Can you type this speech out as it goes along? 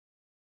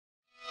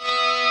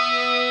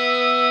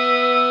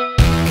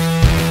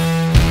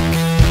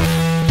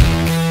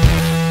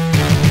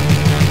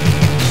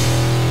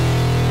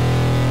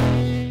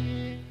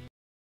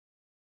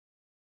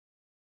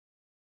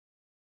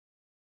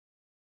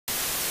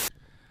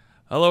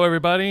Hello,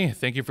 everybody.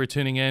 Thank you for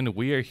tuning in.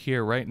 We are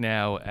here right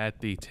now at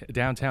the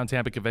Downtown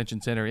Tampa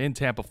Convention Center in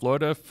Tampa,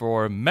 Florida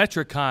for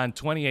MetroCon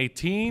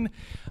 2018.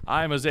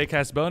 I'm Jose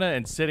Casabona,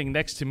 and sitting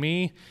next to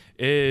me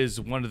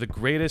is one of the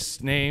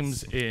greatest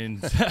names in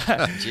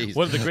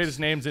one of the greatest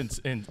names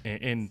in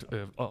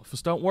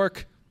stunt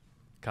work,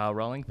 Kyle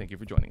Rowling. Thank you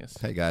for joining us.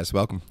 Hey guys,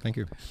 welcome. Thank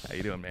you. How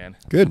you doing, man?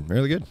 Good,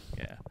 really good.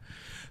 Yeah.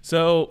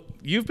 So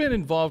you've been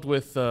involved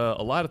with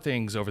a lot of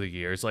things over the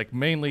years, like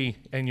mainly,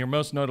 and you're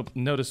most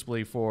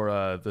noticeably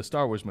for the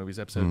Star Wars movies,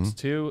 Episodes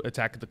 2,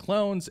 Attack of the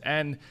Clones,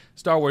 and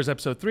Star Wars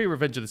Episode 3,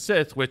 Revenge of the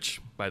Sith,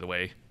 which, by the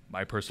way,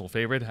 my personal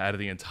favorite out of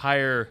the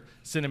entire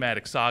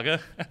cinematic saga.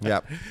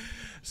 Yep.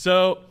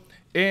 So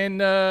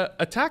in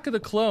Attack of the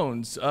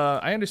Clones,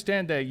 I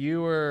understand that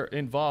you were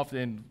involved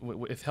in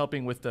with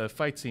helping with the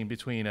fight scene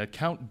between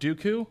Count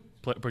Dooku,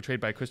 portrayed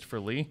by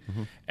Christopher Lee,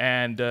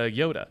 and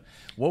Yoda.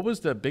 What was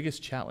the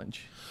biggest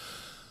challenge?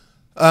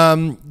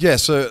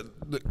 So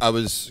I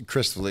was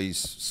Christopher Lee's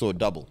sword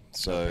double.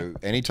 So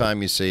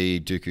anytime you see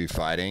Dooku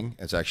fighting,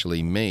 it's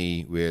actually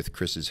me with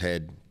Chris's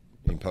head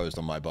imposed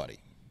on my body.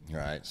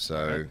 Right.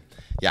 So,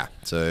 yeah.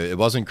 So it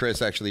wasn't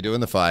Chris actually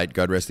doing the fight.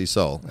 God rest his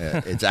soul.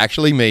 It's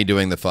actually me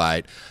doing the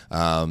fight.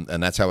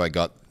 And that's how I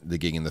got the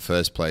gig in the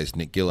first place.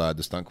 Nick Gillard,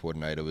 the stunt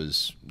coordinator,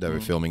 they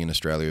were filming in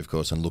Australia, of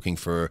course, and looking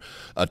for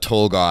a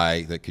tall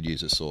guy that could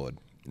use a sword.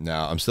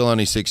 Now, I'm still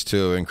only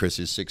 6'2", and Chris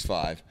is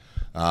 6'5".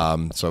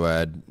 So I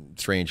had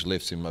 3-inch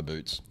lifts in my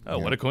boots. Oh,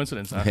 what a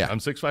coincidence. Yeah. I'm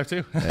 6'5"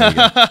 too. There you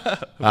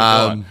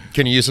go.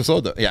 Can you use a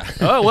sword though? Yeah.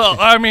 Oh, well,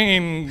 I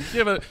mean,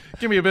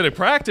 give me a bit of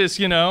practice,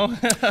 you know.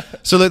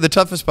 So look, the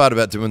toughest part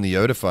about doing the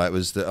Yoda fight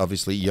was that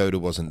obviously Yoda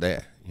wasn't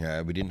there.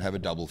 Yeah, we didn't have a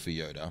double for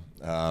Yoda.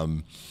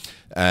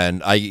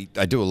 And I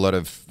do a lot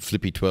of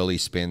flippy twirly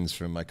spins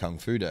from my kung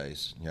fu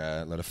days.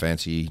 Yeah, a lot of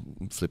fancy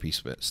flippy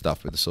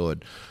stuff with the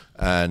sword.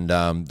 And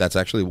that's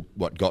actually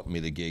what got me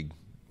the gig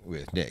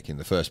with Nick in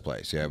the first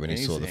place. Yeah, when he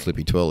saw the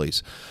flippy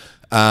twirlies.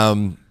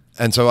 And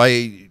so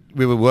we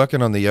were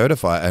working on the Yoda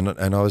fight,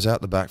 and I was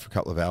out the back for a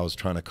couple of hours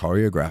trying to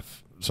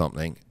choreograph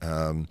something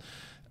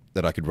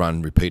that I could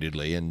run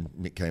repeatedly. And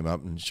Nick came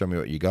up and showed me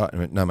what you got. And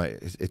I went, no, mate,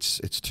 it's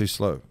too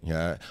slow.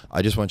 Yeah,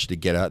 I just want you to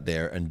get out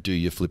there and do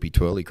your flippy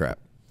twirly crap.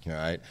 All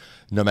right.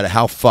 No matter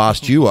how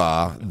fast you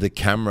are, the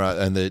camera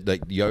and the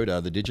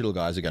Yoda, the digital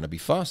guys, are going to be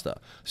faster.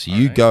 So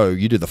you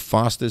do the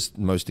fastest,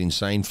 most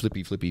insane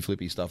flippy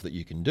stuff that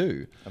you can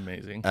do.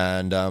 Amazing.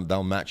 And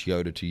they'll match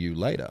Yoda to you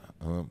later.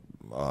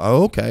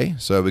 Oh, okay.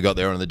 So we got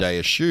there on the day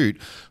of shoot.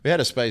 We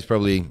had a space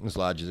probably as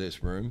large as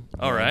this room.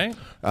 All right.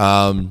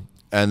 And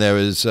there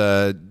was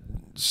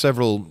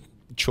several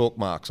chalk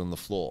marks on the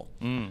floor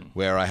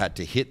where I had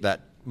to hit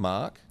that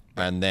mark,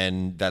 and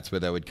then that's where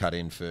they would cut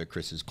in for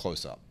Chris's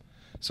close-up.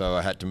 So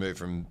I had to move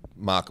from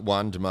Mark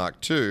 1 to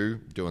Mark 2,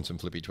 doing some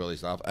flippy twirly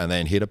stuff, and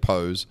then hit a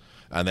pose,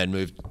 and then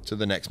move to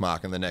the next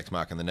mark, and the next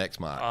mark, and the next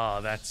mark.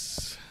 Oh,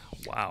 that's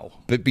wow.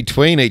 But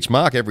between each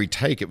mark, every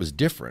take, it was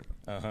different,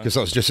 because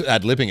I was just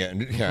ad-libbing it.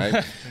 And,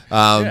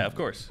 yeah, of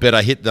course. But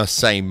I hit the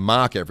same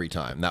mark every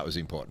time. That was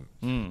important.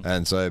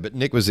 And so, but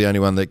Nick was the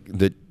only one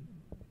that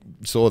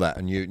saw that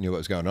and knew what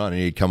was going on,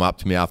 and he'd come up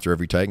to me after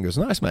every take and goes,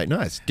 "Nice, mate,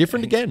 nice.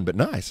 Different again, but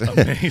nice."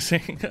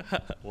 Amazing.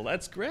 Well,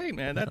 that's great,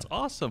 man. That's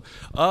awesome.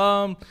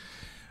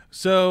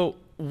 So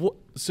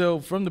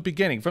from the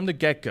beginning, from the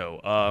get-go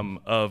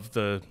of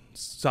the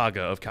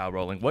saga of Kyle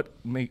Rowling,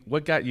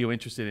 what got you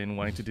interested in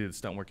wanting to do the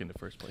stunt work in the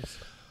first place?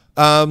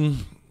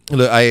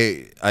 Look,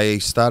 I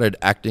started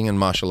acting and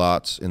martial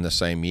arts in the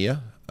same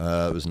year.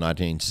 It was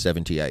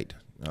 1978.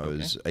 I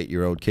was an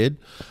 8-year-old kid.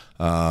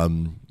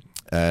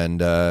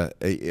 And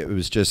it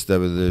was just, they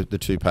were the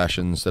two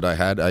passions that I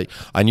had.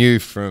 I knew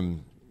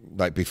from,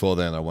 like, before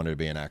then I wanted to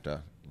be an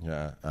actor.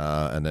 Yeah.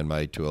 And then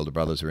my 2 older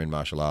brothers were in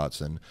martial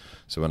arts. And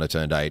so when I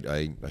turned 8,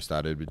 I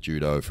started with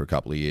judo for a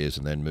couple of years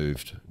and then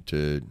moved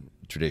to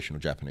traditional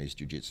Japanese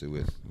jiu-jitsu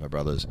with my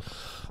brothers.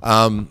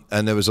 And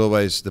there was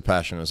always the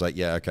passion. I was like,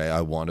 yeah, okay,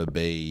 I want to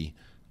be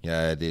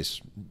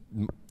this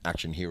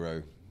action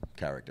hero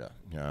character.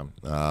 Yeah.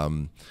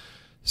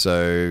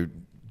 So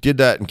did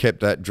that and kept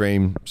that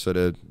dream sort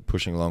of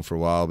pushing along for a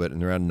while, but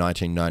in around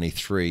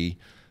 1993,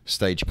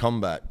 Stage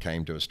Combat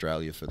came to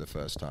Australia for the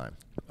first time.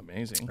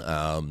 Amazing.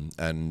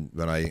 And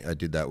when I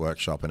did that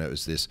workshop, and it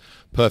was this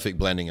perfect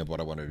blending of what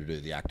I wanted to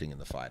do, the acting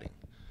and the fighting.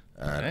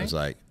 And I was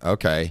like,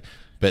 okay.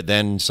 But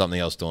then something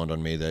else dawned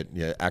on me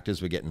that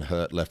actors were getting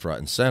hurt left, right,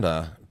 and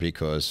center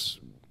because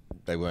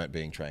they weren't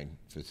being trained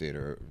for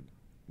theatre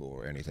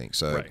or anything.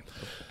 So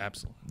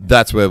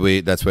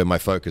absolutely. That's where my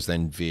focus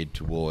then veered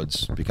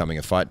towards becoming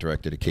a fight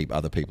director to keep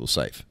other people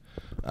safe.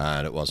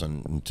 And it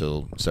wasn't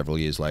until several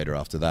years later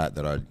after that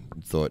I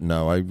thought,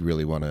 no, I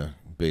really want to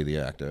be the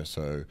actor.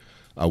 So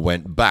I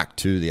went back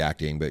to the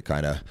acting, but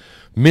kind of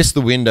missed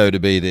the window to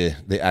be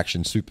the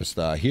action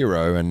superstar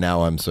hero, and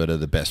now I'm sort of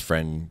the best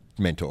friend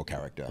mentor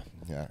character.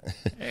 Yeah,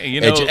 hey,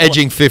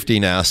 edging 50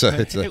 now. So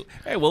it's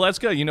hey, well, that's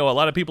good. You know, a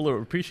lot of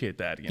people appreciate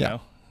that. You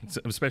know,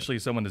 especially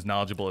someone as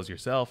knowledgeable as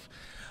yourself.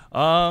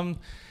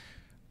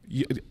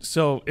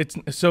 So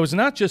it's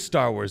not just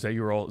Star Wars that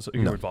you were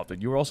involved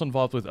in. You were also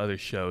involved with other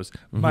shows.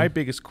 My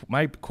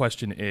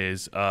question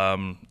is,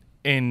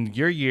 in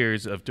your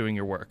years of doing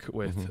your work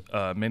with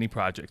many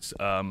projects,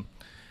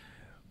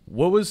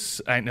 what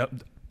was, I know,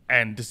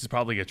 and this is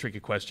probably a tricky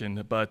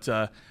question, but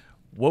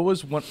what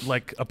was one,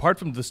 like, apart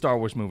from the Star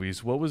Wars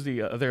movies, what was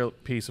the other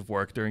piece of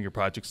work during your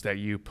projects that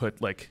you put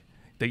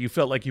that you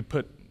felt like you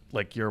put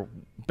like your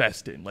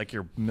best in, like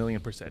your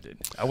 1,000,000% in?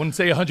 I wouldn't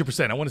say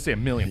 100%. I want to say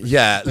 1,000,000%.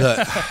 Yeah,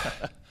 look,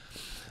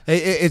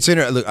 it's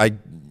interesting. Look,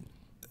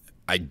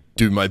 I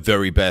do my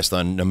very best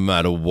on no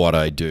matter what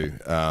I do.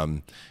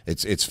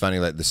 It's funny,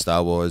 like the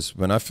Star Wars.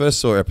 When I first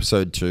saw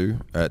Episode 2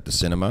 at the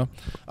cinema,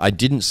 I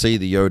didn't see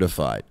the Yoda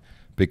fight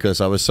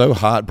because I was so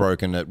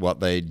heartbroken at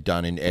what they'd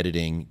done in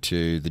editing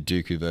to the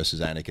Dooku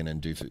versus Anakin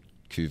and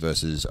Dooku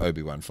versus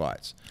Obi-Wan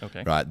fights.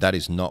 Okay. Right? That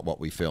is not what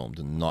we filmed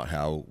and not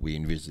how we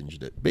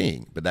envisaged it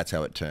being, but that's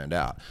how it turned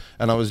out.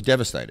 And I was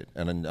devastated.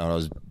 And I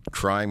was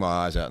crying my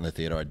eyes out in the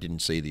theater. I didn't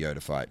see the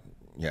Yoda fight,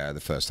 the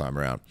first time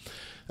around.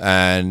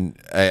 And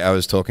I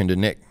was talking to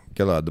Nick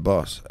Gillard, the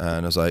boss,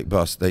 and I was like,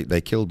 boss,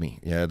 they killed me.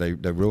 Yeah, they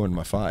ruined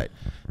my fight.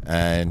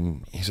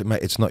 And he said,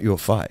 mate, it's not your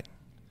fight.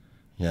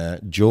 Yeah,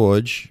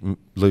 George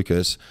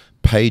Lucas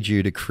paid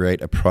you to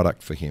create a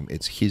product for him.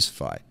 It's his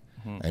fight.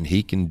 And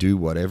he can do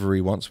whatever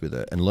he wants with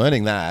it. And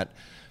learning that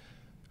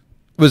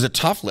was a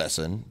tough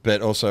lesson,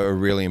 but also a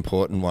really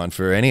important one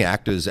for any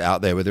actors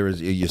out there, whether it's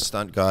your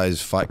stunt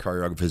guys, fight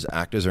choreographers,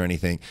 actors, or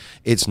anything.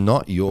 It's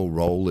not your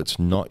role. It's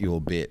not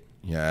your bit.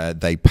 Yeah,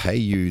 they pay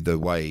you the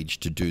wage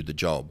to do the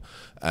job,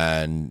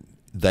 and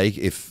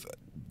if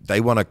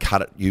they want to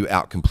cut you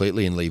out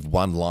completely and leave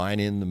one line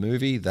in the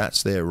movie,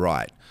 that's their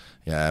right.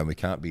 Yeah, and we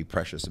can't be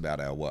precious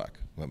about our work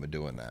when we're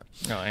doing that.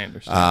 No, I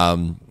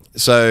understand.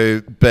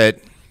 So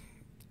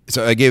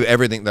I give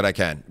everything that I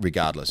can,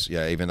 regardless.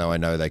 Yeah, even though I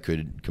know they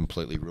could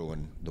completely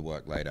ruin the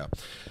work later.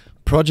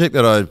 Project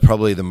that I'm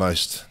probably the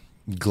most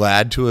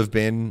glad to have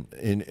been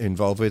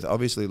involved with.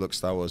 Obviously, look,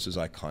 Star Wars is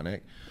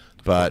iconic.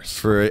 But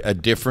for a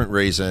different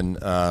reason,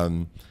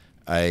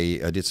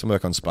 I did some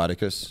work on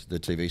Spartacus, the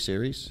TV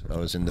series. I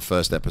was in the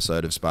first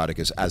episode of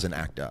Spartacus as an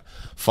actor.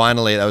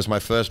 Finally, that was my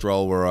first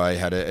role where I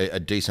had a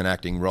decent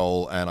acting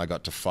role, and I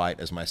got to fight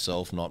as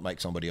myself, not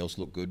make somebody else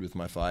look good with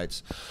my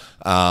fights.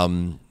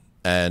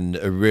 And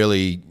a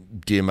really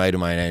dear mate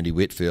of mine, Andy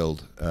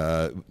Whitfield,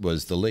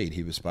 was the lead.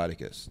 He was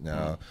Spartacus.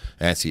 Now,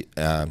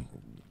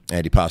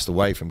 Andy passed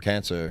away from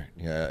cancer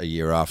a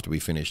year after we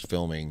finished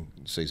filming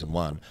season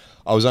 1.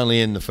 I was only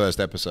in the first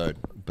episode,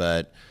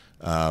 but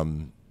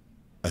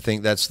I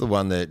think that's the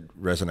one that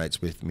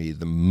resonates with me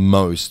the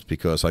most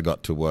because I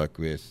got to work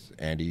with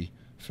Andy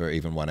for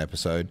even one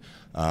episode.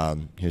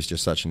 He was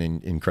just such an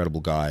incredible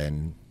guy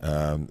and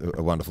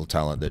a wonderful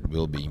talent that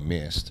will be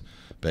missed.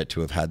 But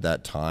to have had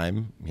that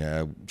time,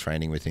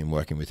 training with him,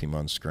 working with him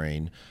on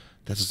screen,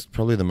 that's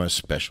probably the most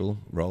special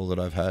role that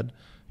I've had.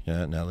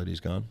 Now that he's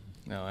gone.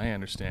 No, I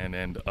understand.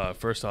 And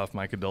first off,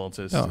 my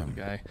condolences to the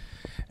guy.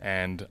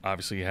 And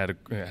obviously, you had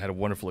a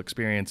wonderful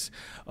experience.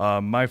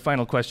 My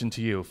final question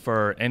to you: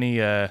 for any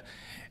of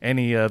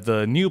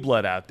the new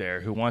blood out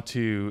there who want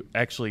to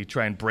actually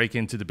try and break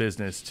into the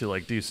business to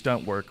like do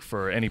stunt work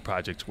for any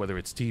projects, whether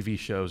it's TV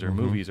shows or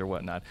movies or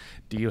whatnot,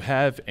 do you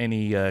have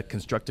any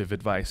constructive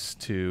advice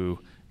to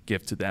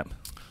give to them?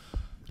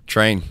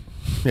 Train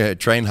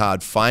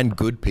hard. Find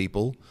good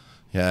people.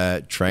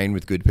 Train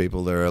with good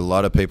people. There are a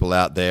lot of people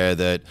out there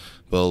that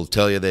will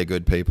tell you they're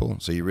good people,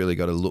 so you really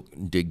got to look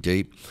and dig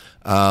deep,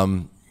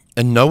 and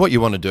know what you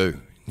want to do.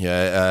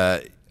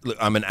 Look,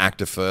 I'm an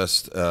actor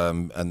first,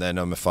 and then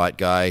I'm a fight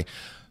guy.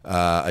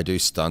 I do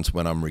stunts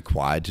when I'm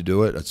required to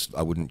do it.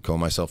 I wouldn't call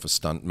myself a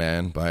stunt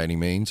man by any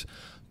means,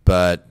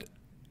 but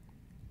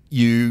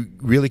you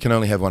really can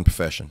only have one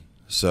profession.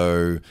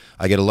 So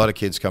I get a lot of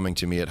kids coming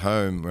to me at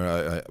home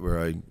where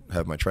I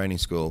have my training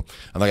school,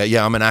 and they go,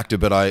 yeah, I'm an actor,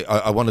 but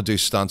I want to do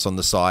stunts on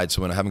the side,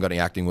 so when I haven't got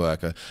any acting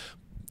work.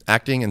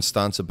 Acting and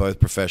stunts are both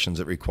professions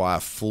that require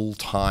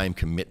full-time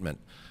commitment.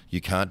 You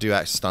can't do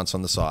stunts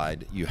on the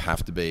side. You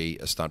have to be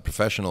a stunt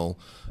professional,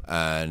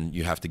 and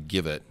you have to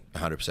give it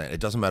 100%. It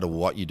doesn't matter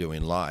what you do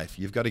in life.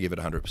 You've got to give it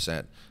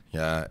 100%.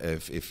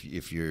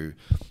 If you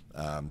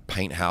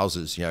paint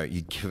houses,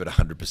 you give it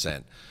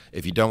 100%.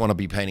 If you don't want to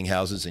be painting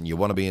houses and you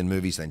want to be in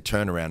movies, then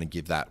turn around and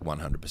give that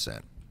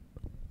 100%.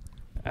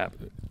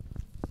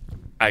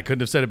 I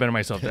couldn't have said it better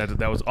myself.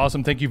 That was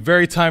awesome. Thank you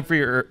very much for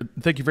your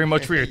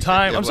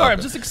time. I'm sorry,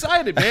 I'm just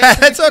excited, man.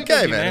 It's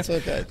okay, man. It's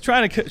okay.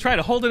 Trying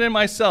to hold it in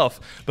myself.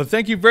 But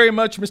thank you very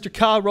much, Mr.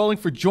 Kyle Rowling,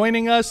 for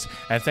joining us,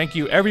 and thank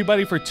you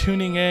everybody for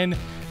tuning in.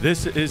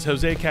 This is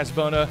Jose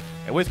Casabona,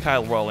 and with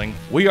Kyle Rowling,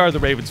 we are the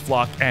Ravens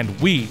Flock, and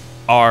we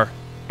are